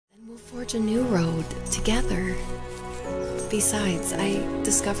We'll forge a new road together. Besides, I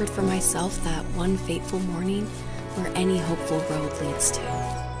discovered for myself that one fateful morning where any hopeful road leads to.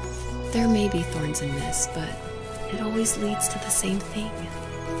 There may be thorns and mist, but it always leads to the same thing.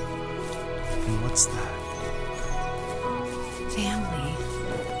 And what's that? Family.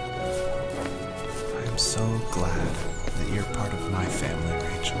 I'm so glad that you're part of my family,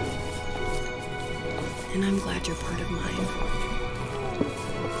 Rachel. And I'm glad you're part of mine.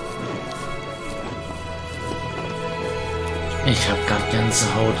 Ich hab grad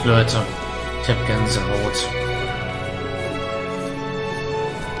Gänsehaut, Leute. Ich hab Gänsehaut.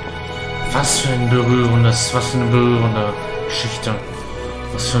 Was für eine berührende Geschichte.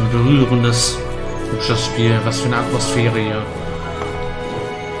 Was für ein berührendes, hübsches Spiel. Was für eine Atmosphäre hier.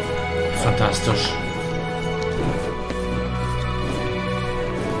 Fantastisch.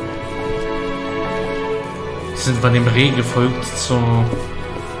 Sind wir dem Reh gefolgt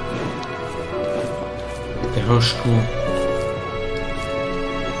der Hirschkuh.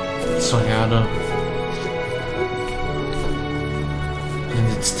 Zur Herde. Wir sind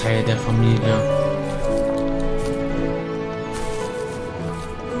jetzt Teil der Familie.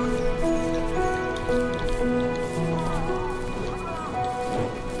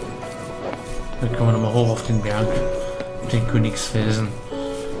 Dann kommen wir nochmal hoch auf den Berg, auf den Königsfelsen.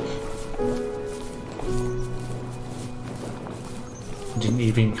 Und den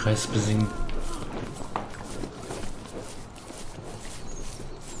ewigen Kreis besingen.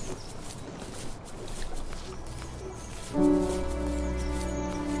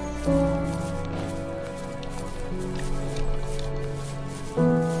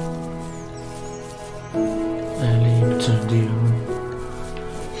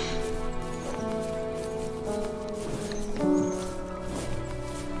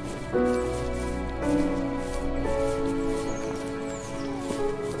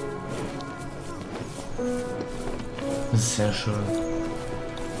 Das ist sehr schön.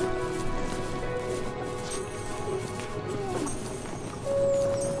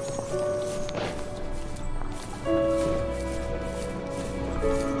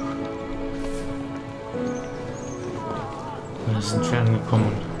 Da sind wir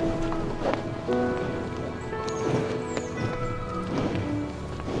angekommen.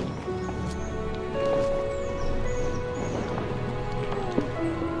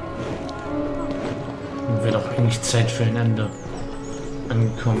 Wird auch eigentlich Zeit für ein Ende.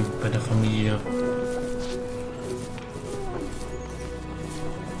 Angekommen bei der Familie.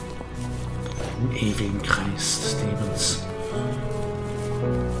 Im ewigen Kreis des Lebens.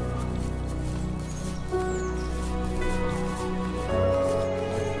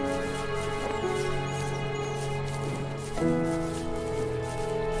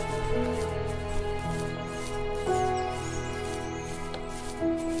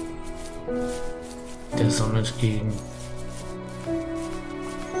 Der Sonne entgegen.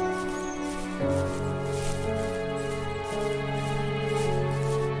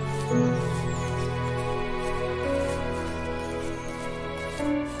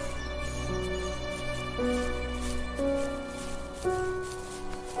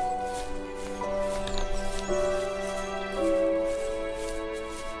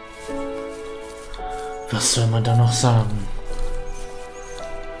 Was soll man da noch sagen?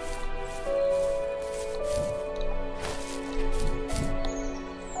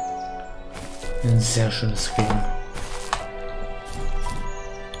 Ein sehr schönes Game.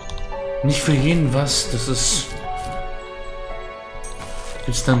 Nicht für jeden was, das ist...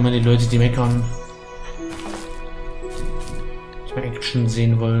 Gibt's dann mal die Leute, die meckern, die mal Action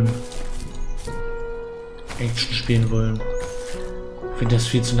sehen wollen, Action spielen wollen. Ich finde das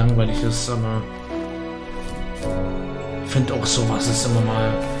viel zu langweilig ist, aber ich finde auch sowas ist immer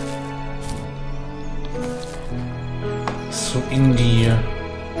mal so Indie.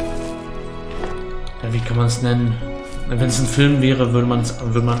 Ja, wie kann man es nennen? Wenn es ein Film wäre, würde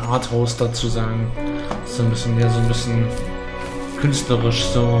man Arthouse dazu sagen. So ein bisschen mehr, so ein bisschen künstlerisch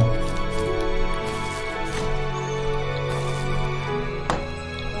so.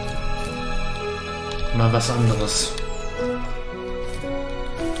 Mal was anderes.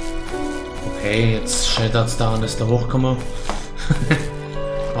 Okay, jetzt scheitert es daran, dass ich da hochkomme.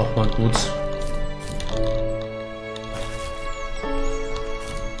 Auch mal gut.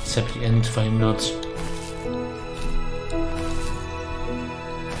 Das Happy End verhindert.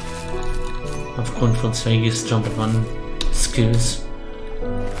 Aufgrund von Swaggy's Jump-and-Run Skills.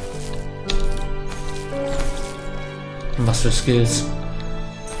 Und was für Skills?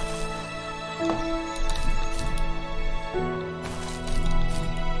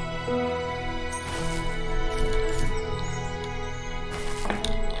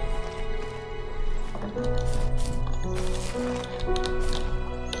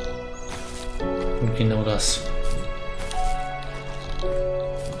 Genau das.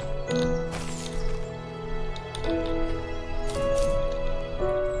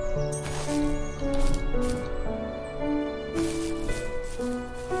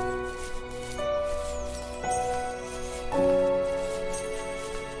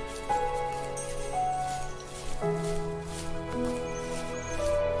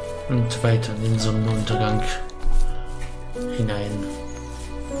 Und weiter in den Sonnenuntergang hinein.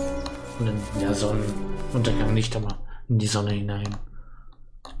 Und in der Sonnenuntergang nicht, aber in die Sonne hinein.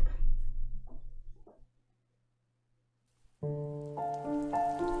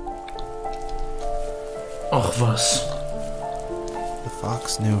 Ach was. The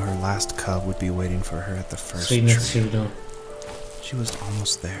fox knew her last cub would be waiting for her at the first Reden jetzt hier tree. wieder. She was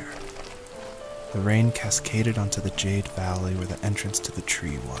almost there. The rain cascaded onto the jade valley where the entrance to the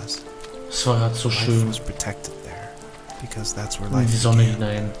tree was. Es war halt so Life schön. was protected there, because that's where In life die Sonne began.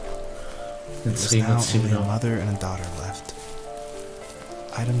 hinein. There Jetzt was regnet now es hier only a wieder. mother and a daughter left.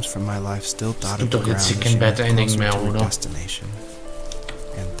 Items from my life still Es dotted gibt the doch ground jetzt as hier she kein Bad moved Ending closer mehr, to her oder? destination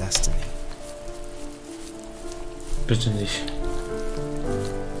and destiny. Bitte nicht.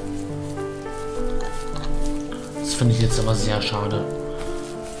 Das finde ich jetzt aber sehr schade.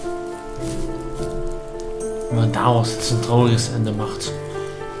 Wenn man daraus jetzt ein trauriges Ende macht.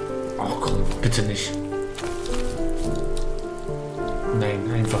 Ach komm, bitte nicht. Nein,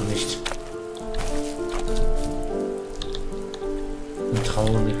 einfach nicht.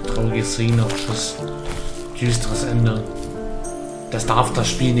 Ein trauriges Szenenabschluss. Düsteres Ende. Das darf das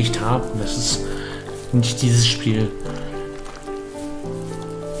Spiel nicht haben. Das ist nicht dieses Spiel.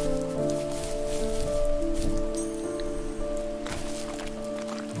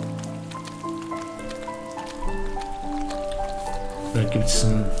 Da gibt es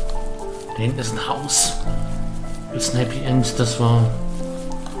ein... Da hinten ist ein Haus. Gibt es ein Happy End, dass wir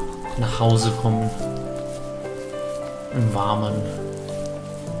nach Hause kommen. Im Warmen.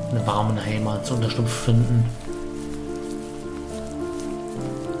 Eine warme Heimat, Unterschlupf finden.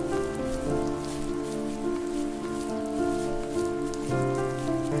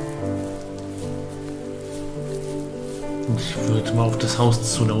 Und ich würde mal auf das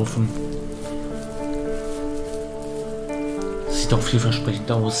Haus zulaufen. Sieht doch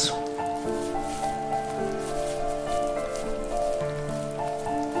vielversprechend aus.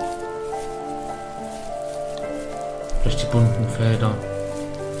 Durch die bunten Felder,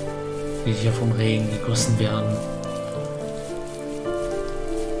 die hier vom Regen gegossen werden.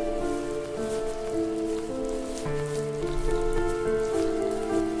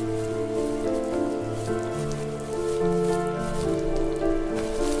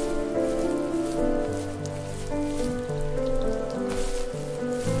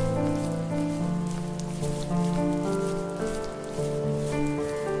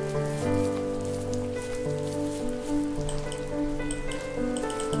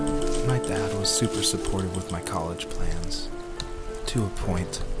 My dad was super supportive with my college plans. To a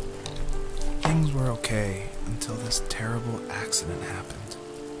point. Things were okay until this terrible accident happened.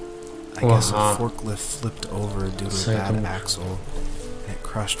 I guess a forklift flipped over due to a bad axle, and it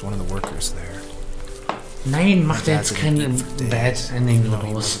crushed one of the workers there. Nein, My macht er dad jetzt didn't kein eat for Bad days, Ending even though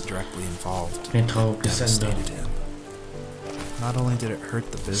he daraus. wasn't directly involved. Ein It trauriges Ende. devastated him. Not only did it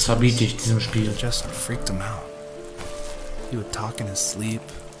hurt the Das verbiete ich business, diesem Spiel. it just freaked him out. He would talk in his sleep,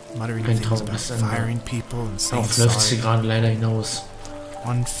 muttering Ein things about trauriges Ende. firing people and saying Darauf läuft sie sorry. gerade leider hinaus.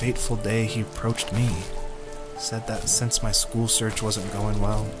 One fateful day he approached me, said that since my school search wasn't going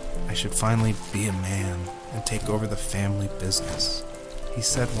well, I should finally be a man and take over the family business. He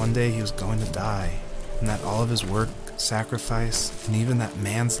said one day he was going to die, and that all of his work, sacrifice, and even that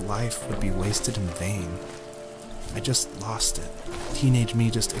man's life would be wasted in vain. I just lost it. Teenage me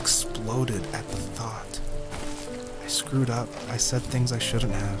just exploded at the thought. I screwed up. I said things I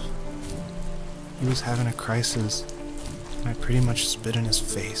shouldn't have. He was having a crisis, and I pretty much spit in his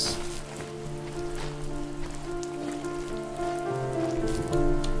face.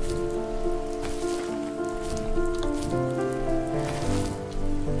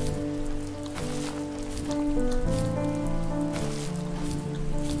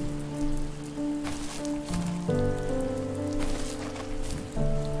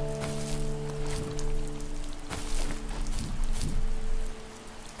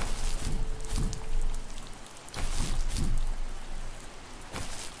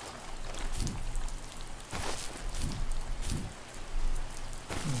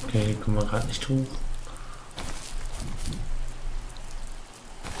 Okay, hier kommen wir gerade nicht hoch.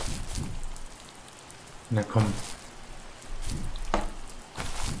 Na komm.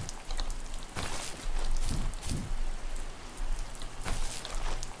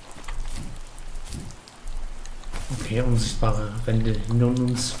 Okay, unsichtbare Wände hinter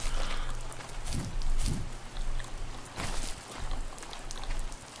uns.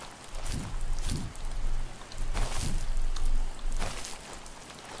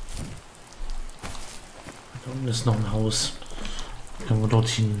 Da unten ist noch ein Haus. Können wir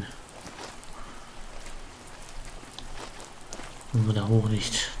dorthin. Wenn wir da hoch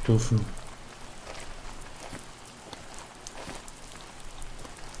nicht dürfen.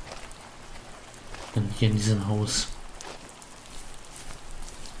 Dann hier in diesem Haus.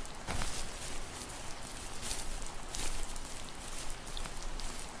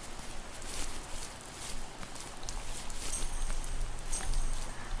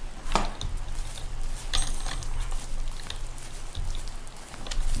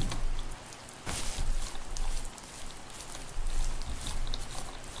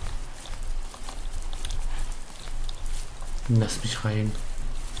 Lass mich rein.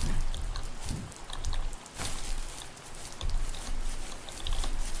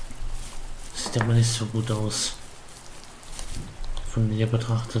 Sieht aber nicht so gut aus. Von mir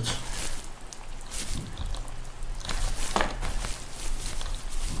betrachtet.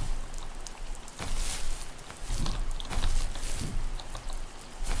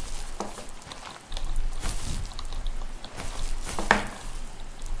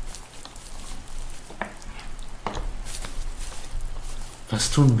 Was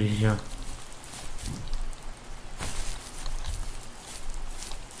tun wir hier?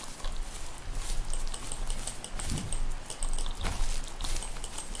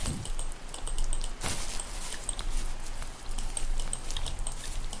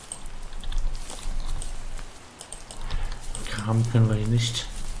 Kram können wir hier nicht.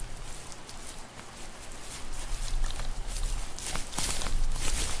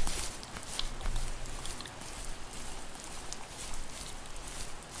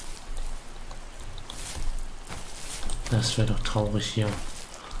 Das wäre doch traurig hier.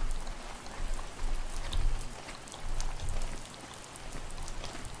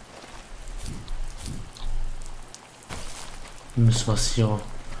 Müssen wir es hier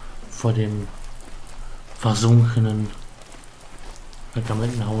vor dem versunkenen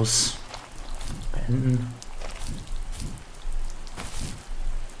Pergamentenhaus beenden.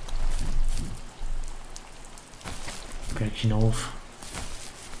 Berg hinauf.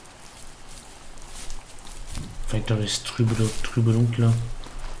 Vielleicht durchs trübe Dunkle.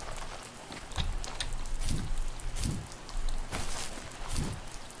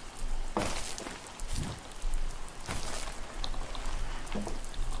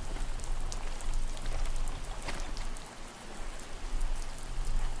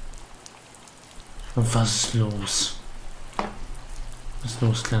 Und was ist los? Was ist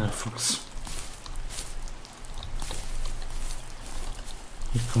los, kleiner Fuchs?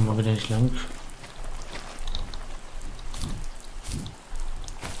 Hier kommen wir wieder nicht lang.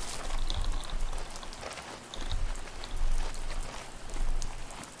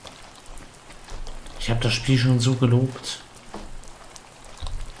 Ich habe das Spiel schon so gelobt.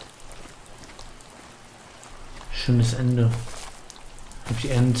 Schönes Ende. Happy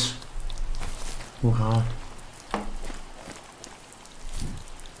End. Hurra.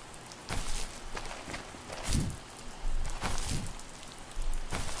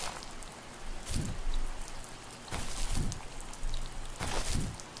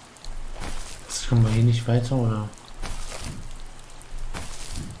 Jetzt kommen wir hier nicht weiter, oder?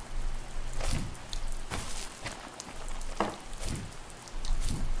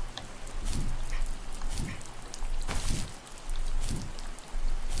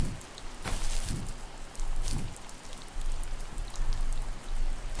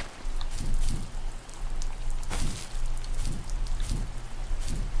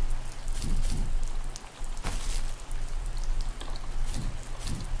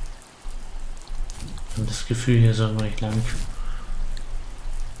 Das Gefühl, hier sollen wir nicht lang.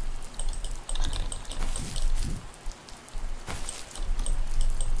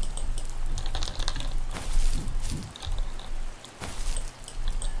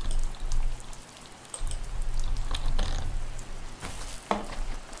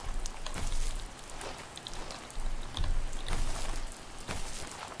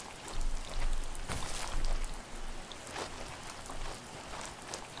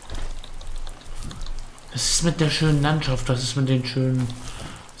 Was ist mit der schönen Landschaft? Was ist mit den schönen...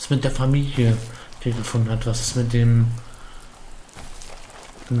 Was ist mit der Familie, die er gefunden hat? Was ist mit dem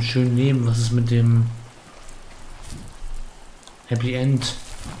schönen Leben? Was ist mit dem Happy End?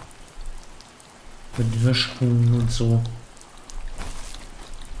 Mit den Hirschsprüngen und so.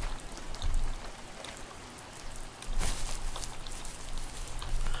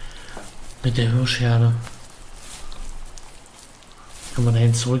 Mit der Hirschherde. Können wir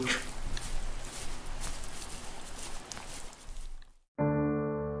dahin zurück?